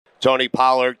Tony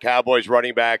Pollard, Cowboys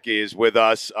running back, is with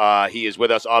us. He is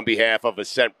with us on behalf of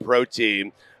Ascent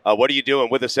Protein. What are you doing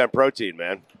with Ascent Protein,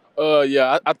 man?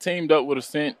 I teamed up with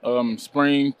Ascent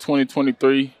spring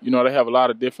 2023. You know, they have a lot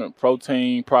of different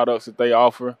protein products that they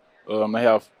offer. They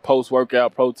have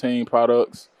post-workout protein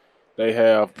products. They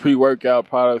have pre-workout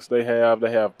products. They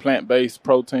have plant-based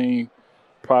protein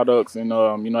products. And,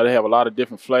 they have a lot of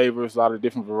different flavors, a lot of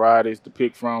different varieties to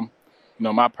pick from. You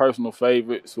know, my personal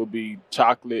favorites would be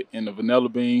chocolate and the vanilla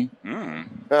bean.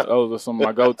 Those are some of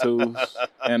my go-tos.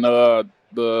 And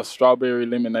the strawberry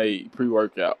lemonade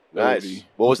pre-workout. Nice.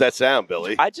 What was that sound,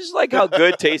 Billy? I just like how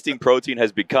good tasting protein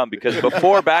has become, because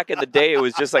before, back in the day, it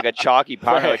was just like a chalky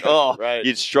powder. Right.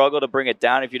 You'd struggle to bring it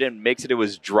down. If you didn't mix it, it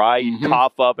was dry. You'd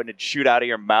cough up and it'd shoot out of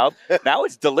your mouth. Now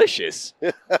it's delicious.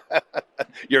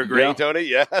 You're agreeing, Tony?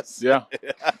 Yes? Yeah.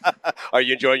 Are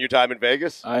you enjoying your time in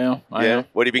Vegas? I am. I am.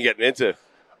 What have you been getting into?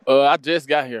 I just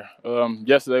got here.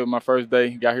 Yesterday was my first day.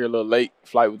 Got here a little late.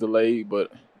 Flight was delayed,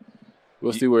 but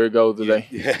we'll see where it goes today.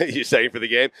 You staying for the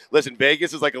game? Listen,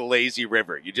 Vegas is like a lazy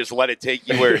river. You just let it take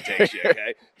you where it takes you,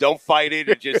 okay? Don't fight it.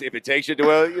 If it takes you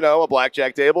to a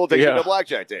blackjack table, it takes you to a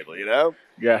blackjack table, you know?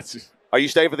 Gotcha. Are you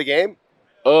staying for the game?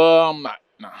 Nah.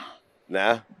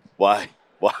 Nah? Why?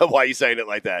 Why are you saying it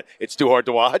like that? It's too hard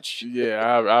to watch? Yeah,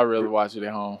 I really watch it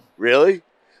at home. Really?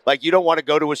 Like, you don't want to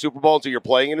go to a Super Bowl until you're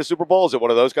playing in a Super Bowl? Is it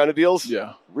one of those kind of deals?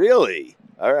 Yeah. Really?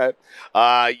 All right.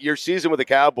 Your season with the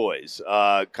Cowboys,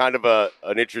 kind of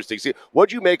an interesting season.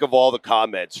 What'd you make of all the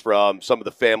comments from some of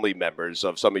the family members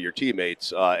of some of your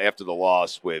teammates after the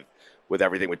loss with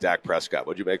everything with Dak Prescott?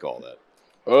 What'd you make of all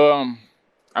that?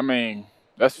 I mean,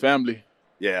 that's family.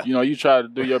 Yeah. You know, you try to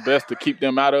do your best to keep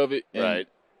them out of it and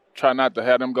try not to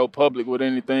have them go public with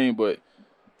anything, but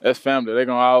that's family. They're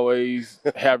going to always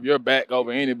have your back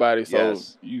over anybody, so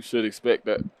you should expect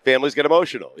that. Families get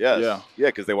emotional, yes. Yeah,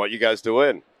 because they want you guys to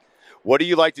win. What do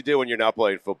you like to do when you're not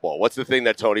playing football? What's the thing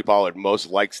that Tony Pollard most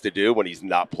likes to do when he's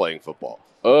not playing football?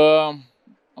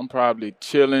 I'm probably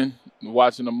chilling,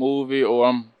 watching a movie, or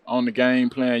I'm on the game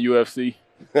playing UFC.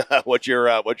 What's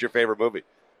your favorite movie?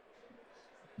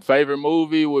 Favorite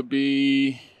movie would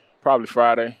be probably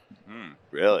Friday.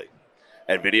 Really?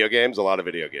 And video games? A lot of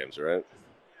video games, right?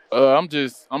 I'm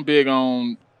big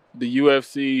on the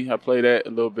UFC. I play that a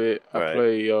little bit. I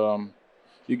play.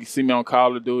 You can see me on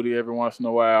Call of Duty every once in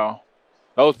a while.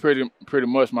 Those pretty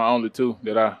much my only two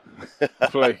that I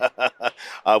play.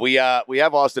 We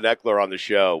have Austin Eckler on the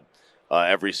show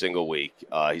every single week.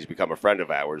 He's become a friend of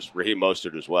ours. Raheem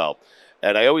Mostert as well.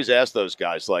 And I always ask those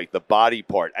guys, like, the body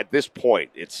part. At this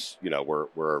point, it's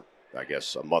we're I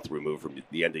guess a month removed from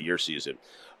the end of your season.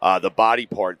 The body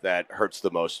part that hurts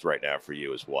the most right now for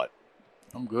you is what?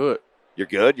 I'm good. You're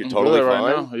good? You're I'm totally good fine?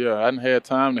 right now. Yeah, I hadn't had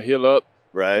time to heal up,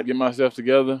 get myself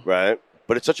together. Right.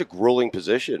 But it's such a grueling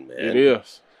position, man. It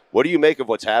is. What do you make of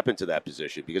what's happened to that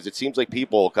position? Because it seems like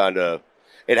people kind of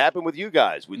 – it happened with you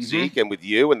guys, with Zeke and with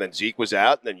you, and then Zeke was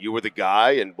out, and then you were the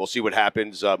guy, and we'll see what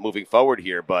happens moving forward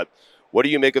here. But what do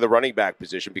you make of the running back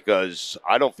position? Because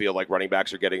I don't feel like running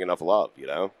backs are getting enough love, you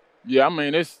know? Yeah, I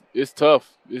mean, it's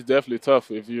tough. It's definitely tough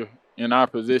if you're in our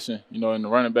position, in the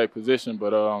running back position.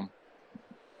 But,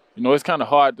 it's kind of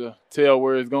hard to tell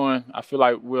where it's going. I feel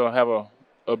like we'll have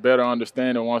a better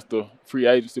understanding once the free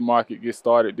agency market gets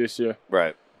started this year.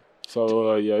 Right.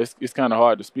 So, it's kind of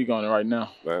hard to speak on it right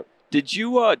now. Right. Did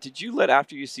you let,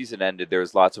 after your season ended, there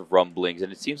was lots of rumblings,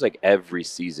 and it seems like every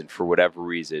season, for whatever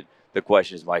reason, the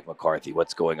question is, Mike McCarthy,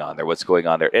 what's going on there? What's going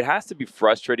on there? It has to be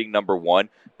frustrating, number one,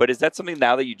 but is that something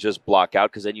now that you just block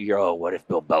out? Because then you hear, what if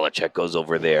Bill Belichick goes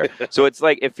over there? So it's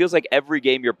like, it feels like every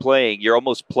game you're playing, you're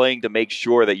almost playing to make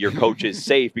sure that your coach is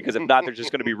safe, because if not, there's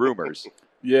just going to be rumors.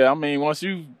 Yeah, I mean, once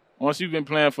you've been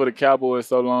playing for the Cowboys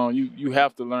so long, you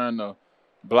have to learn to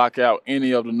block out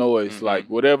any of the noise. Like,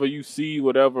 whatever you see,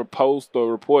 whatever post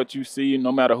or report you see,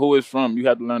 no matter who it's from, you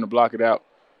have to learn to block it out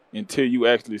until you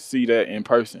actually see that in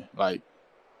person. Like,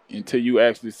 until you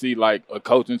actually see, like, a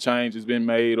coaching change has been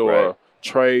made or a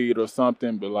trade or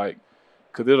something. But, like,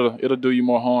 because it'll do you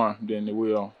more harm than it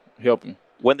will helping.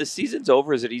 When the season's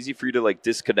over, is it easy for you to, like,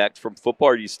 disconnect from football,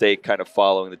 or do you stay kind of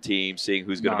following the team, seeing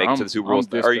who's going to make it to the Super Bowl?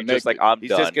 Or are you just like, I'm He's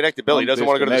done? He's disconnected, Bill. He doesn't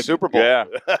want to go to the Super Bowl. Yeah.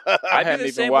 I hadn't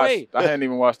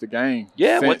even watched the game.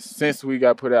 Yeah. Since we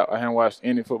got put out, I haven't watched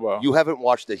any football. You haven't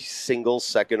watched a single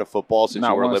second of football since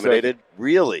you were eliminated?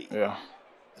 Really? Yeah.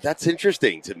 That's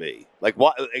interesting to me. Like,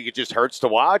 what? It just hurts to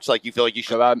watch? Like, you feel like you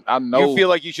should. I know. You feel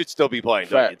like you should still be playing,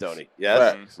 don't you, Tony?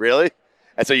 Yes? Facts. Really?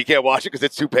 And so you can't watch it because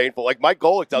it's too painful. Like Mike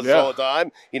Golick does this all the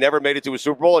time. He never made it to a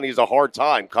Super Bowl, and he has a hard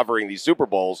time covering these Super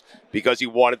Bowls because he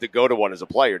wanted to go to one as a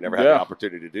player, never had the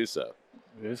opportunity to do so.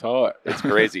 It's hard. It's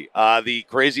crazy. The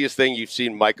craziest thing you've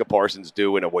seen Micah Parsons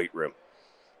do in a weight room?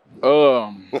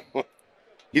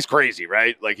 He's crazy,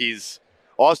 right? Like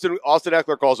Austin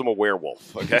Eckler calls him a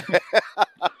werewolf. Okay.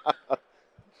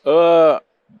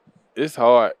 It's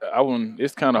hard.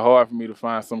 It's kind of hard for me to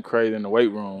find some crazy in the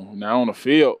weight room. Now on the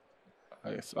field,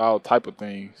 it's all type of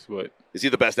things. But is he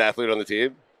the best athlete on the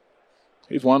team?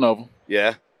 He's one of them.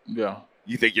 Yeah. Yeah.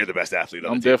 You think you're the best athlete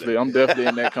on the team? I'm definitely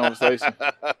in that conversation.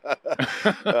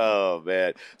 Oh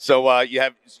man! So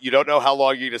you don't know how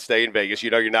long you're going to stay in Vegas. You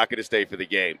know you're not going to stay for the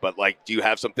game, but like, do you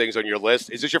have some things on your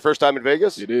list? Is this your first time in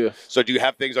Vegas? It is. So do you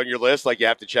have things on your list like you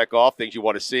have to check off, things you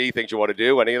want to see, things you want to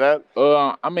do, any of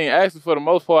that? I mean, actually, for the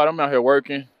most part, I'm out here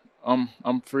working.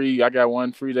 I'm free. I got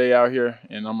one free day out here,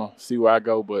 and I'm gonna see where I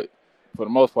go. But for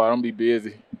the most part, I'm gonna be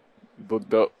busy,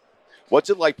 booked up. What's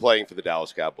it like playing for the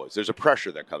Dallas Cowboys? There's a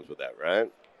pressure that comes with that,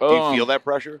 right? Do you feel that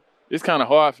pressure? It's kind of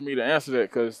hard for me to answer that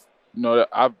because,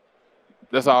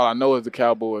 that's all I know is the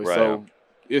Cowboys. Right. So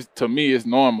to me, it's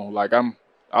normal. Like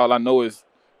all I know is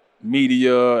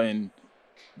media and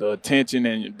the attention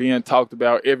and being talked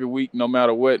about every week, no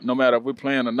matter what, no matter if we're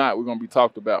playing or not, we're going to be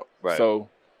talked about. Right. So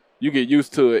you get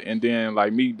used to it. And then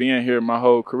like me being here my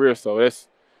whole career, so it's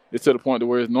to the point to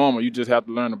where it's normal. You just have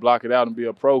to learn to block it out and be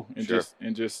a pro and Sure.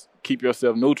 just keep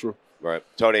yourself neutral. Right.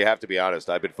 Tony, I have to be honest.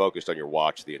 I've been focused on your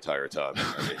watch the entire time.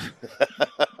 I mean,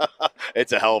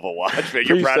 it's a hell of a watch, man.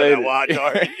 You're proud of that watch,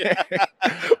 aren't you?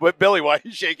 But, Billy, why are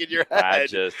you shaking your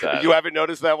head? You haven't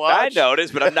noticed that watch? I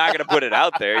noticed, but I'm not going to put it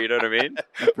out there. You know what I mean?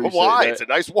 Why? It's a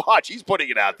nice watch. He's putting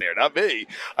it out there, not me.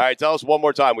 All right, tell us one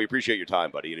more time. We appreciate your time,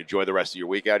 buddy, and enjoy the rest of your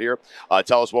week out here.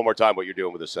 Tell us one more time what you're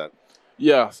doing with Ascent.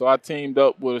 Yeah, so I teamed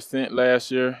up with Ascent last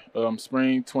year,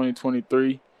 spring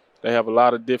 2023. They have a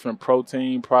lot of different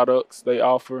protein products they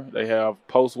offer. They have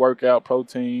post-workout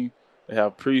protein. They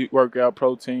have pre-workout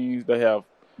proteins. They have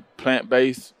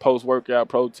plant-based post-workout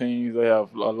proteins. They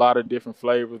have a lot of different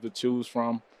flavors to choose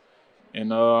from.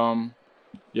 And,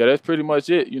 that's pretty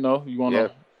much it. You want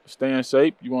to stay in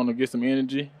shape. You want to get some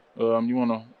energy. You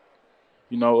want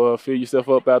to, fill yourself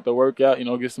up after the workout,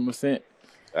 get some Ascent.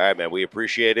 All right, man. We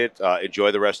appreciate it. Enjoy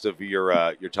the rest of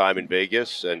your time in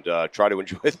Vegas, and try to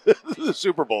enjoy the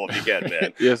Super Bowl if you can,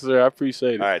 man. Yes, sir. I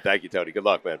appreciate it. All right. Thank you, Tony. Good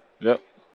luck, man. Yep.